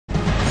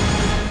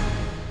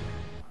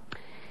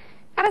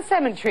At a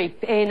cemetery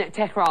in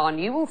Tehran,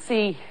 you will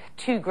see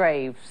two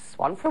graves.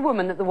 One for a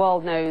woman that the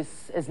world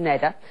knows as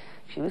Neda.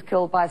 She was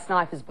killed by a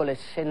sniper's bullet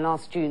in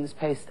last June's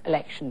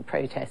post-election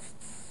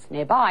protests.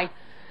 Nearby,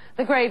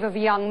 the grave of a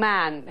young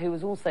man who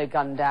was also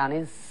gunned down.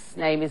 His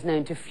name is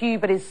known to few,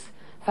 but his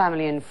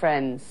family and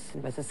friends.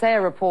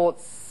 SSA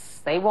reports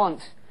they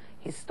want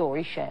his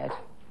story shared.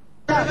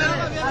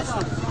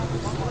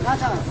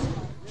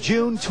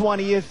 June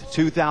 20th,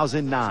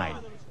 2009.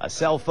 A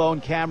cell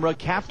phone camera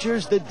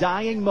captures the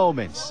dying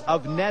moments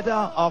of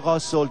Neda Agha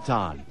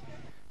Sultan.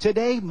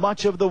 Today,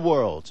 much of the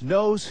world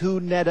knows who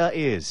Neda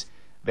is.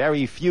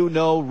 Very few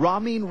know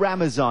Ramin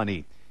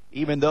Ramezani,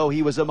 even though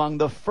he was among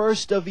the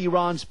first of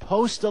Iran's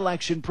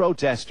post-election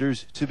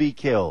protesters to be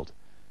killed.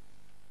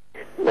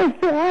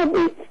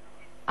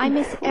 I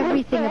miss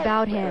everything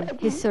about him,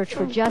 his search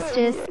for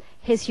justice,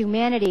 his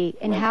humanity,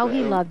 and how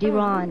he loved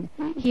Iran.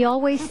 He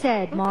always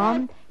said,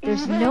 "Mom,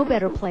 there's no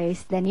better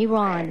place than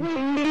Iran."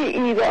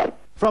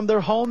 From their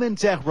home in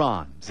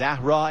Tehran,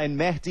 Zahra and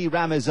Mehdi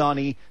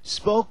Ramezani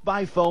spoke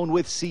by phone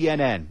with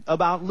CNN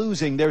about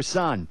losing their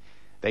son.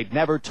 They'd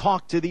never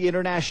talked to the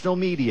international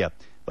media,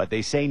 but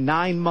they say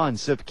 9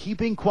 months of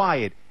keeping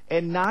quiet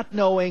and not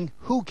knowing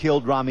who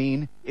killed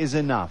Ramin is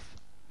enough.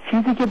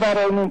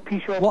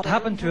 What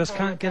happened to us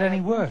can't get any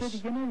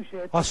worse.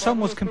 Our son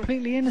was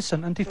completely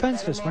innocent and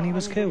defenseless when he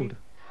was killed.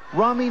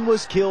 Ramin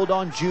was killed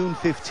on June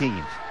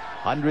 15th.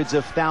 Hundreds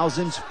of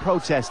thousands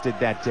protested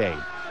that day.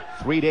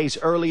 3 days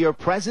earlier,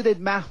 President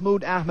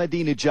Mahmoud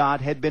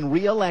Ahmadinejad had been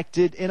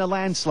re-elected in a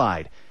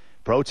landslide.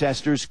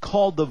 Protesters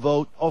called the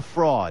vote a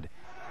fraud.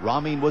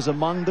 Ramin was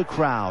among the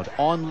crowd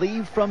on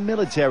leave from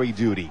military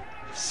duty,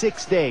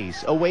 6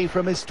 days away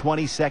from his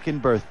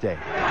 22nd birthday.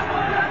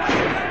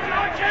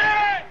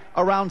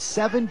 Around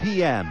 7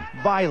 p.m.,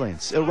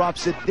 violence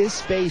erupts at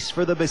this base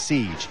for the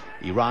Basij,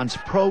 Iran's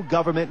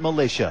pro-government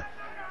militia.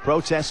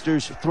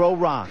 Protesters throw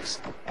rocks.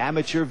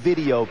 Amateur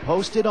video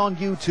posted on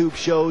YouTube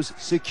shows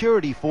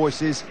security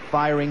forces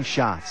firing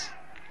shots.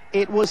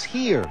 It was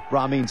here,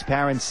 Ramin's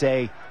parents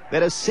say,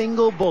 that a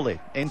single bullet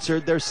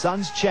entered their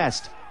son's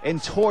chest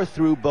and tore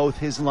through both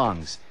his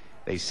lungs.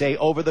 They say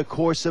over the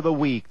course of a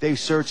week, they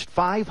searched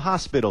 5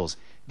 hospitals,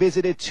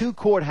 visited 2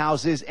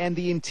 courthouses and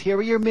the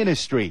Interior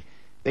Ministry.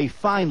 They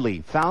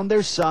finally found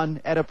their son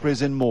at a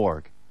prison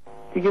morgue.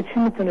 I've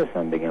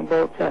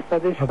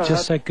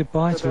just said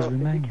goodbye to his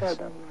remains.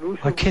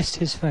 I kissed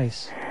his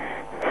face.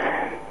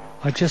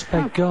 I just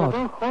begged God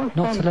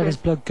not to let his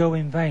blood go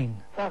in vain.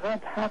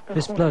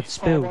 This blood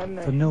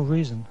spilled for no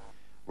reason.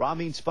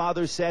 Ramin's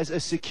father says a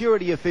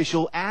security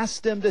official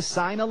asked him to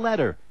sign a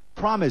letter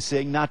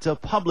promising not to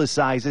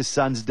publicize his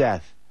son's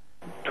death.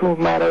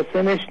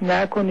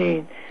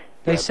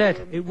 They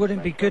said it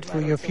wouldn't be good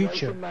for your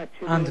future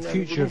and the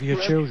future of your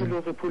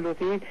children.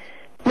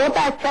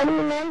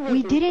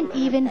 We didn't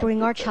even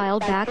bring our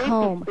child back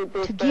home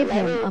to give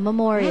him a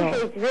memorial.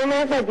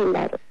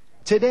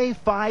 Today,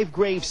 5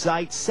 grave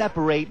sites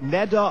separate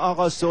Neda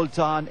Agha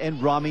Sultan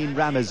and Ramin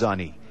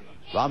Ramezani.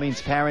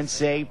 Ramin's parents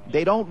say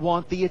they don't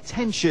want the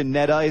attention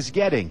Neda is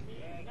getting.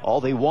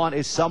 All they want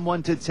is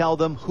someone to tell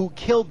them who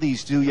killed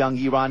these 2 young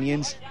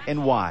Iranians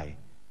and why.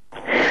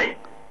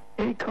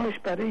 If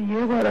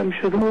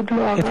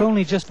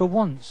only just for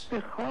once,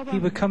 he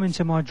would come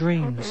into my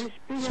dreams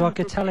so I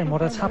could tell him what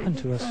has happened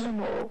to us.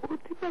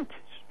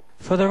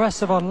 For the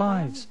rest of our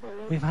lives,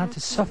 we've had to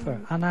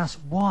suffer and ask,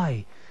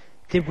 why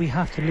did we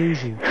have to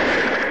lose you?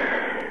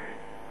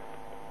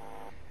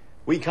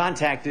 We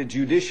contacted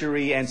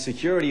judiciary and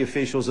security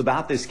officials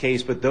about this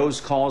case, but those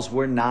calls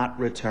were not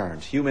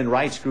returned. Human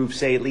rights groups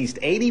say at least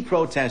 80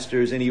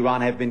 protesters in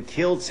Iran have been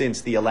killed since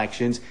the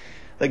elections.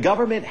 The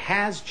government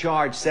has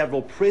charged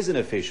several prison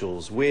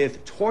officials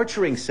with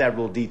torturing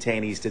several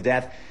detainees to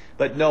death,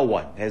 but no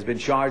one has been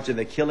charged in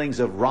the killings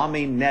of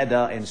Ramin,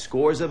 Neda, and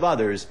scores of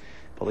others.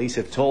 Police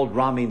have told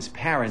Ramin's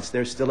parents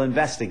they're still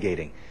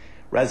investigating.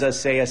 Reza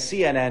Sayah,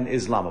 CNN,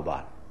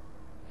 Islamabad.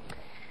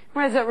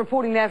 Reza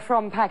reporting there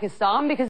from Pakistan because